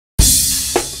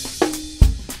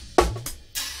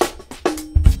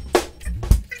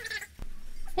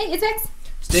it's X.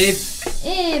 Steve.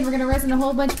 And we're gonna resin a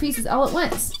whole bunch of pieces all at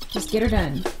once. Just get her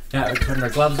done. Yeah, we're putting our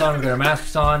gloves on, we've got our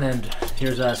masks on, and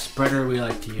here's a spreader we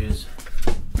like to use.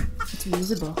 It's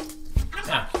reusable.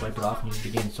 Yeah, just wipe it off and use it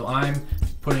again. So I'm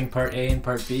putting part A and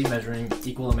part B, measuring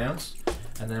equal amounts,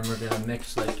 and then we're gonna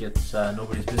mix like it's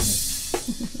nobody's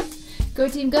business. Go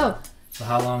team, go. So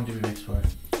how long do we mix for?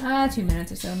 2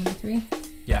 minutes or so, maybe 3.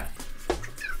 Yeah.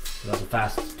 So that's a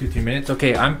fast 2-3 minutes.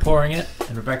 Okay, I'm pouring it,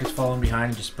 and Rebecca's following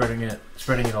behind, just spreading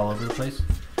it all over the place.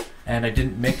 And I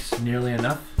didn't mix nearly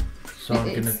enough, so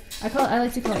I'm gonna. I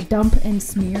like to call it dump and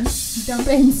smear. Dump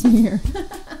and smear.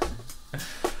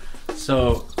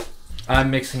 So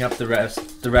I'm mixing up the rest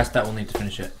that we'll need to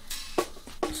finish it,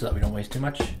 so that we don't waste too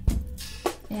much.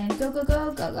 And go, go,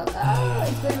 go, go, go, go.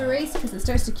 It's a bit of a race because it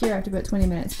starts to cure after about 20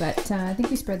 minutes, but I think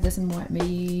we spread this in what,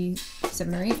 maybe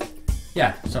 7 or 8?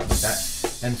 Yeah, something like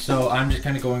that. And so I'm just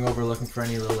kind of going over, looking for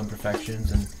any little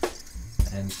imperfections and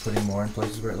putting more in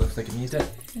places where it looks like it needs it.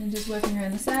 And just working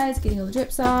around the sides, getting all the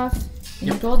drips off, and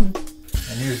you're golden.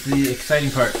 And here's the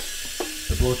exciting part,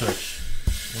 the blowtorch.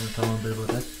 You want to tell them a bit about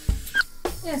this?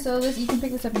 Yeah, so you can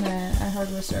pick this up in a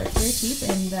hardware store. It's very cheap,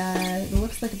 and it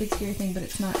looks like a big scary thing, but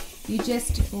it's not. You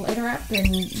just light her up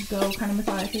and go kind of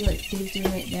methodically like Steve's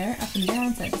doing right there, up and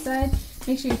down, side to side.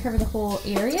 Make sure you cover the whole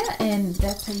area, and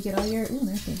that's how you get all your, ooh,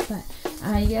 there's things, but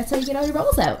that's how you get all your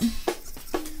bubbles out.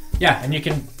 Yeah, and you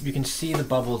can see the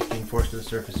bubbles being forced to the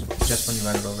surface just when you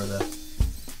run it over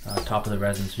the top of the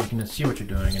resin, so you can see what you're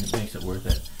doing, and it makes it worth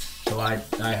it. So I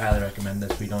highly recommend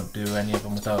this. We don't do any of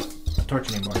them without a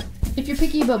torch anymore. If you're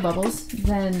picky about bubbles,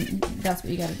 then that's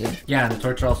what you gotta do. Yeah, and the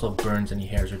torch also burns any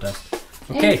hairs or dust.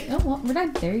 Okay. And, oh, well, we're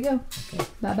done. There you go. Okay.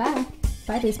 Bye-bye.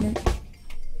 Bye, basement.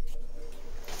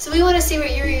 So we want to see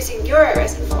what you're using your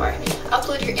ArtResin for.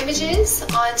 Upload your images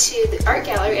onto the art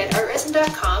gallery at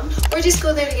artresin.com, or just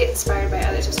go there to get inspired by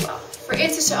others as well. For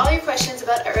answers to all your questions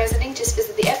about ArtResining, just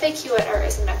visit the FAQ at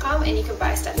artresin.com, and you can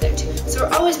buy stuff there too. So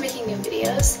we're always making new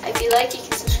videos. If you like, you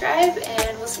can subscribe,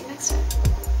 and we'll see you next time.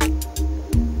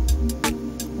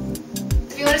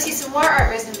 If you want to see some more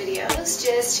ArtResin videos,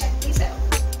 just check these out.